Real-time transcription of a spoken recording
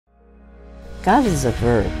God is a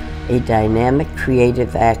verb, a dynamic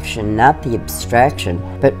creative action, not the abstraction,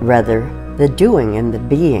 but rather the doing and the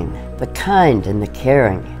being, the kind and the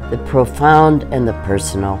caring, the profound and the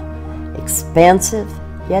personal, expansive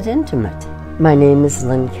yet intimate. My name is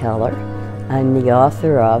LYNN KELLER. I'm the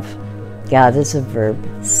author of God is a Verb,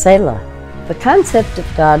 Selah. The concept of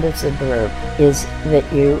God as a verb is that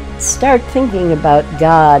you start thinking about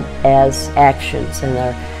God as actions, and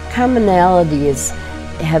our commonality is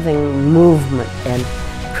having movement and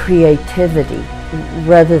creativity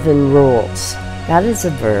rather than rules. God as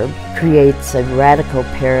a verb creates a radical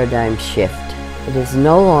paradigm shift. It is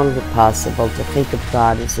no longer possible to think of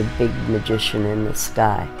God as a big magician in the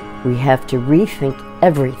sky. We have to rethink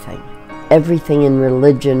everything. Everything in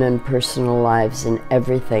religion and personal lives, and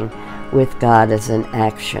everything with God as an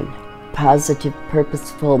action. Positive,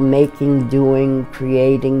 purposeful making, doing,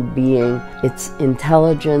 creating, being. It's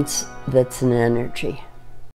intelligence that's an energy.